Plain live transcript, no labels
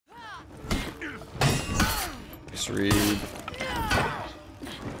Nice read.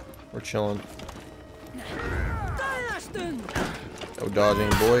 We're chilling. No dodging,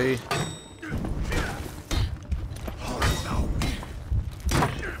 boy.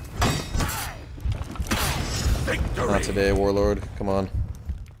 Not today, Warlord. Come on.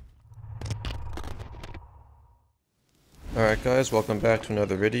 Alright guys, welcome back to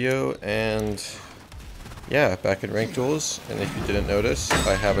another video, and yeah, back in Ranked Duels, and if you didn't notice,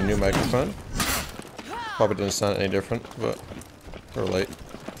 I have a new microphone. Probably didn't sound any different, but or late.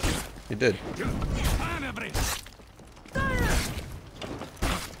 You did.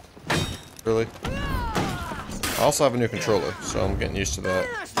 Really? I also have a new controller, so I'm getting used to that.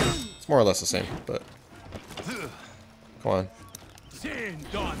 It's more or less the same, but come on.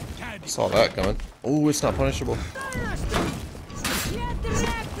 Saw that coming. Oh, it's not punishable.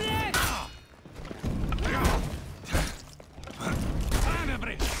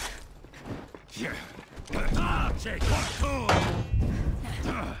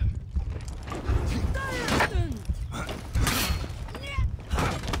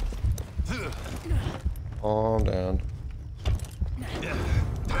 Calm down.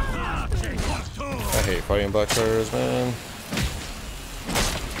 I hate fighting black players, man.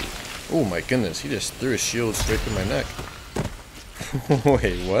 Oh my goodness, he just threw his shield straight through my neck.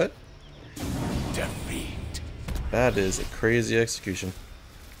 Wait, what? Defeat. That is a crazy execution.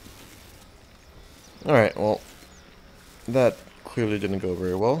 Alright, well, that clearly didn't go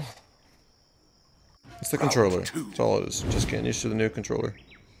very well. It's the controller. That's all it is. Just getting used to the new controller.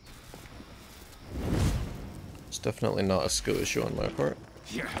 It's definitely not a skill issue on my part.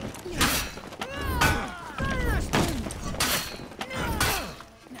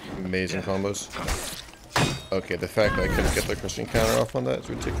 Amazing combos. Okay, the fact that I couldn't get the Christian counter off on that is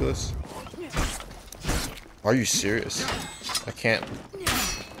ridiculous. Are you serious? I can't.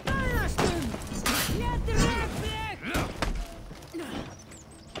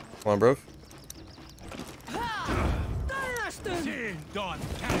 Come on, bro.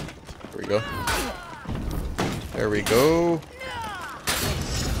 There we go. There we go.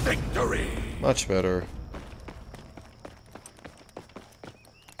 Victory. Much better.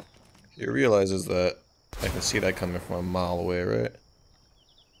 He realizes that I can see that coming from a mile away, right?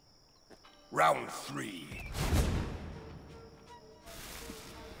 Round 3.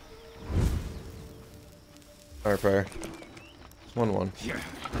 Alright, Fire. 1-1.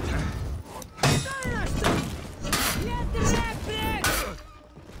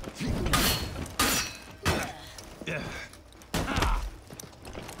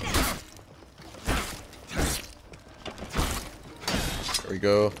 There we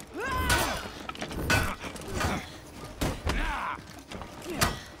go.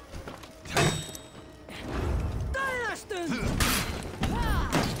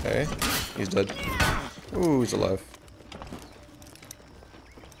 Okay, he's dead. Ooh, he's alive.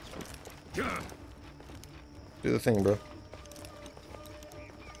 Do the thing, bro.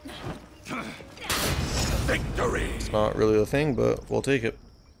 Victory. It's not really the thing, but we'll take it.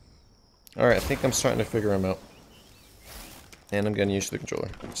 Alright, I think I'm starting to figure him out. And I'm getting used to the controller.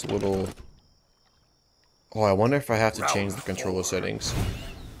 It's a little... Oh, I wonder if I have to change the controller settings.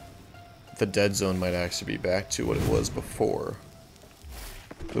 The dead zone might actually be back to what it was before.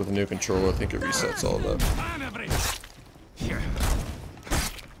 With the new controller, I think it resets all of that.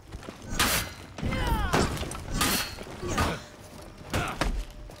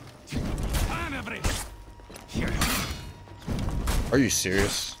 Are you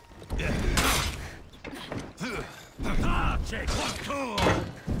serious?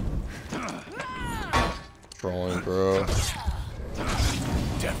 Trolling, bro.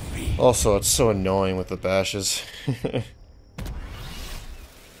 Also, it's so annoying with the bashes.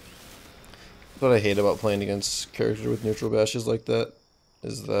 What I hate about playing against characters with neutral bashes like that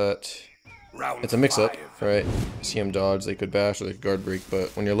is that it's a mix-up, right? You see them dodge, they could bash or they could guard break, but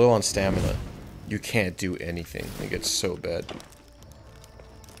when you're low on stamina, you can't do anything. It gets so bad.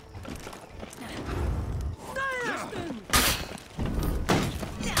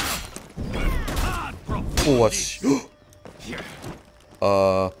 Oh, what's...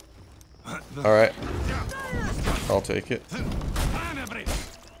 Alright. I'll take it.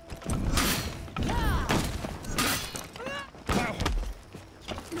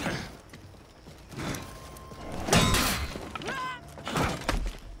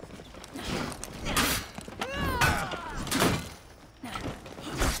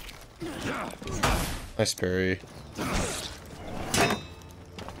 Nice parry.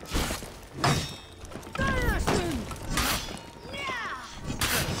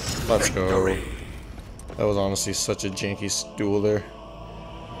 Let's go. That was honestly such a janky duel there.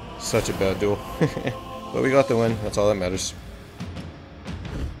 Such a bad duel. But we got the win. That's all that matters.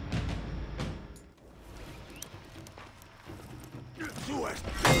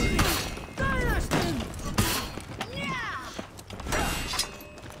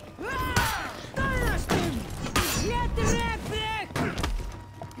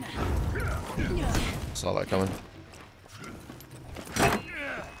 Saw that coming.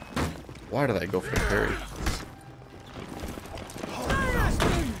 Why did I go for the parry?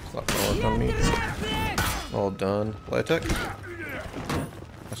 It's not gonna work on me. All done. Light attack?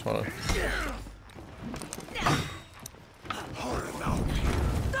 Just wanna.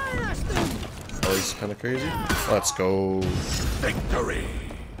 Oh, he's kinda crazy. Let's go. Victory!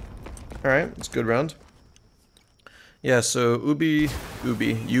 Alright, it's a good round. Yeah, so Ubi,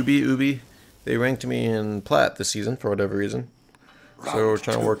 they ranked me in Plat this season for whatever reason. So we're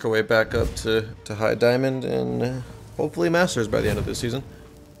trying to work our way back up to High Diamond and hopefully Masters by the end of this season.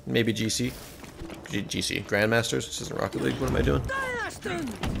 Maybe GC. GC. Grandmasters. This isn't Rocket League. What am I doing?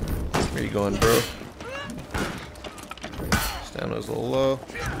 Where you going, bro? Stamina's a little low.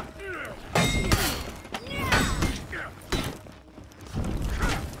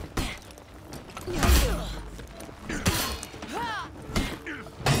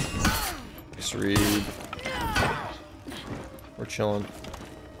 Nice read. We're chilling.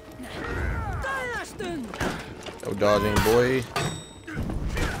 No dodging, boy.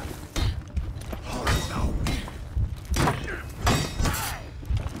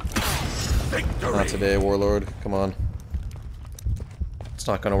 Not today, Warlord. Come on. It's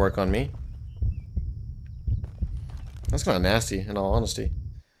not gonna work on me. That's kind of nasty, in all honesty.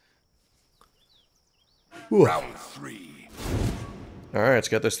 Round 3. Alright, let's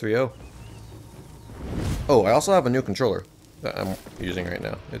get this 3-0. Oh, I also have a new controller that I'm using right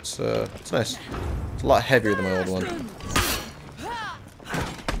now. It's nice. It's a lot heavier than my old one.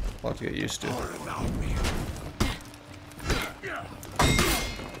 A lot to get used to.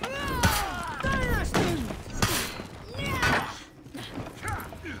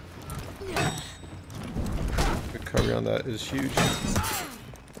 Recovery on that is huge.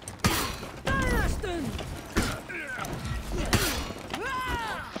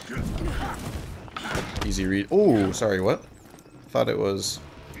 Easy read. Oh, sorry, what? Thought it was.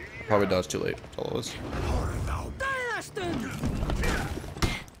 Probably dodged too late. That's all it was.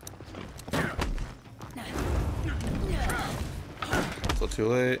 Still too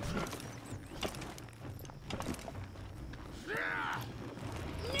late.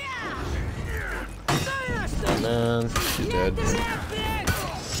 Oh man, she's dead.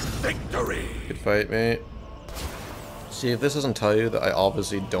 Victory! Good fight, mate. See, if this doesn't tell you that I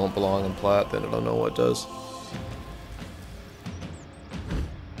obviously don't belong in Plat, then I don't know what does.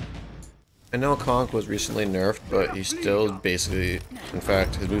 I know Conk was recently nerfed, but he's still basically, in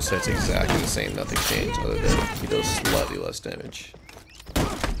fact, his moveset's exactly the same, nothing's changed other than he does slightly less damage.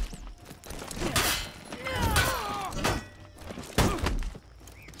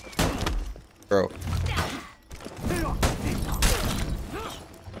 Bro.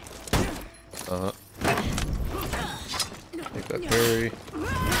 Take that parry.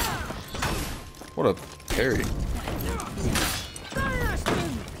 What a parry.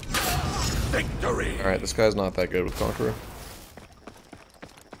 Alright, this guy's not that good with Conqueror.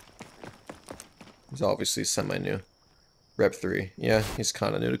 He's obviously semi-new. Rep 3. Yeah, he's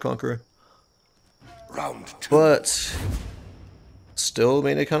kind of new to Conqueror. Round 2. But still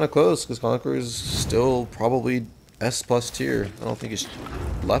made it kind of close, because Conqueror is still probably S+ tier. I don't think he's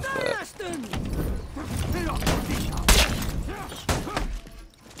left that.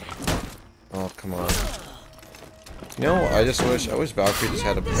 Oh, come on. You know, I wish Valkyrie just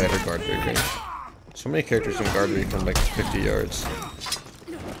had a better guard break range. So many characters in guard break from like 50 yards.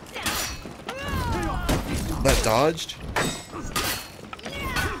 That dodged?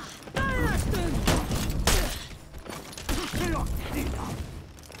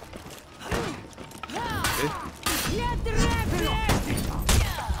 Okay.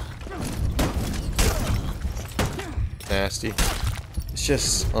 Nasty. It's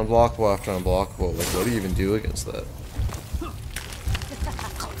just unblockable after unblockable. Like, what do you even do against that?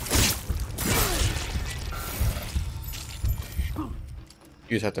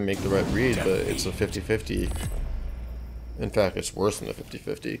 You just have to make the right read, but it's a 50-50. In fact, it's worse than a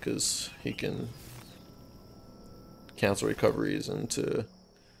 50-50 because he can cancel recoveries into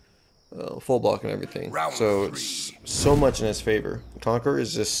full block and everything. So it's so much in his favor. Conqueror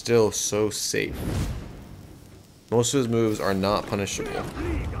is just still so safe. Most of his moves are not punishable.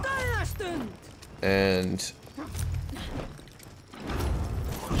 And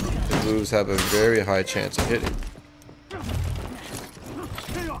his moves have a very high chance of hitting.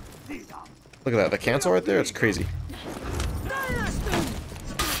 Look at that, the cancel right there, it's crazy.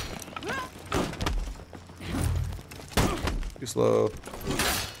 Too slow.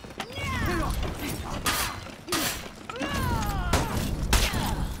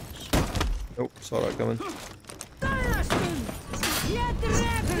 Nope, saw that coming.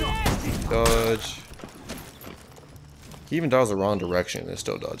 Dodge. He even dodged the wrong direction and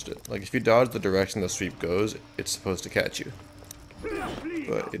still dodged it. Like, if you dodge the direction the sweep goes, it's supposed to catch you.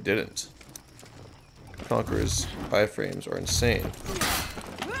 But it didn't. Conqueror's iframes are insane.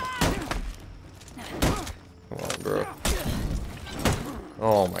 Come on, bro.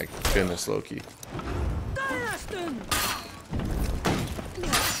 Oh my goodness, Loki.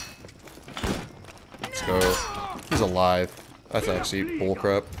 Let's go. He's alive. That's actually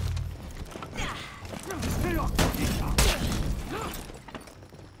bullcrap.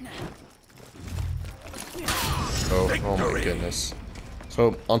 Oh my goodness.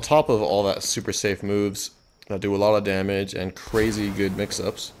 So, on top of all that super safe moves that do a lot of damage and crazy good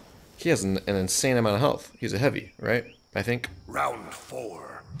mix-ups, he has an insane amount of health. He's a heavy, right? I think. Round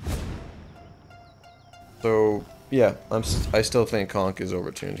 4. So, yeah, I still think Conk is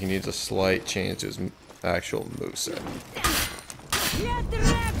overtuned. He needs a slight change to his actual moveset.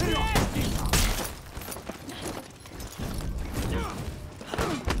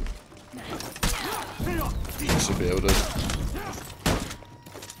 He should be able to...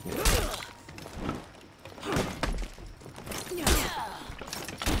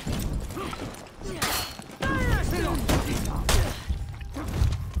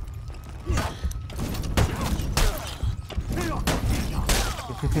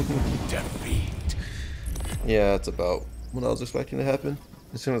 Defeat. Yeah, that's about what I was expecting to happen.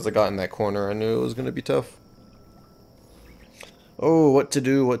 As soon as I got in that corner, I knew it was going to be tough. Oh, what to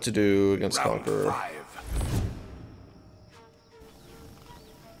do against Round Conqueror. 5.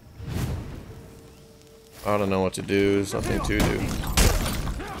 I don't know what to do. There's nothing to do.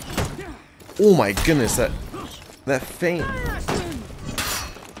 Oh my goodness, that feint.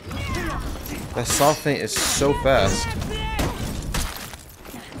 That soft feint is so fast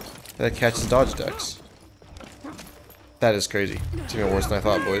that it catches dodge decks. That is crazy. It's even worse than I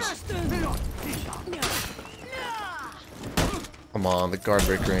thought, boys. Come on, the guard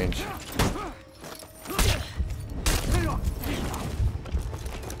break range.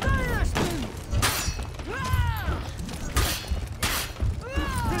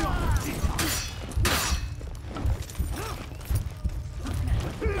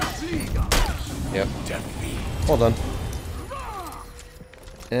 Yep. Well done.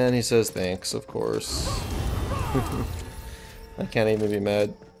 And he says thanks, of course. I can't even be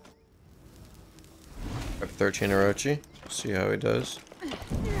mad. Grab 13 Orochi. See how he does.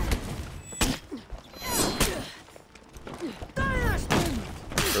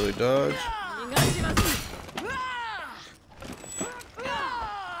 Early dodge.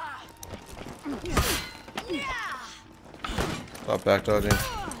 Stop back dodging.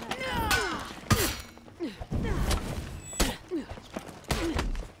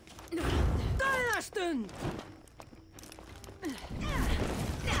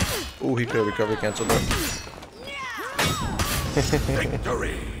 Oh, he could have recovery canceled that.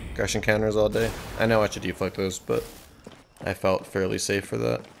 Victory. Aggression counters all day. I know I should deflect those, but I felt fairly safe for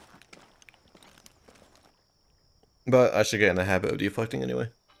that. But I should get in the habit of deflecting anyway.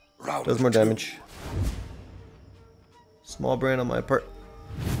 Round Does more 2. damage. Small brain on my part.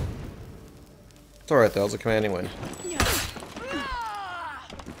 It's alright though, it was a commanding win.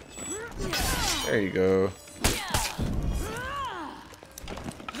 There you go.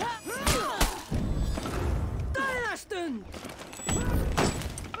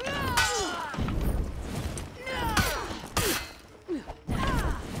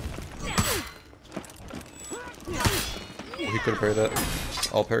 He could have parried that.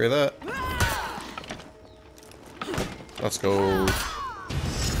 I'll parry that. Let's go.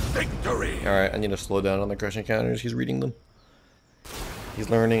 Victory. Alright, I need to slow down on the crushing counters. He's reading them. He's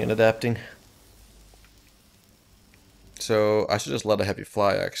learning and adapting. So, I should just let a heavy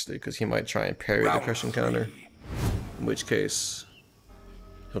fly, actually, because he might try and parry the crushing counter. In which case,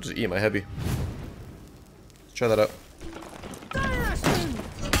 he'll just eat my heavy. Let's try that out.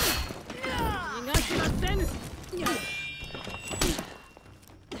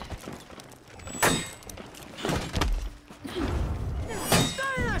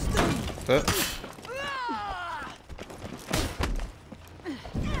 That.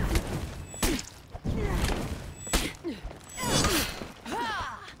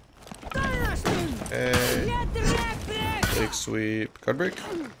 Okay. Big sweep. Card break?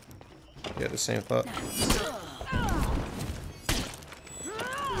 Yeah, the same thought.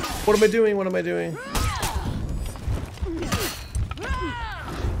 What am I doing? What am I doing?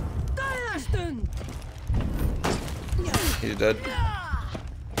 He's dead.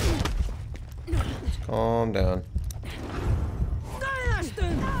 Calm down.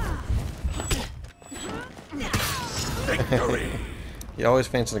 Victory! He always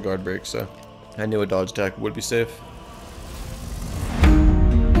faints in the guard break, so I knew a dodge attack would be safe.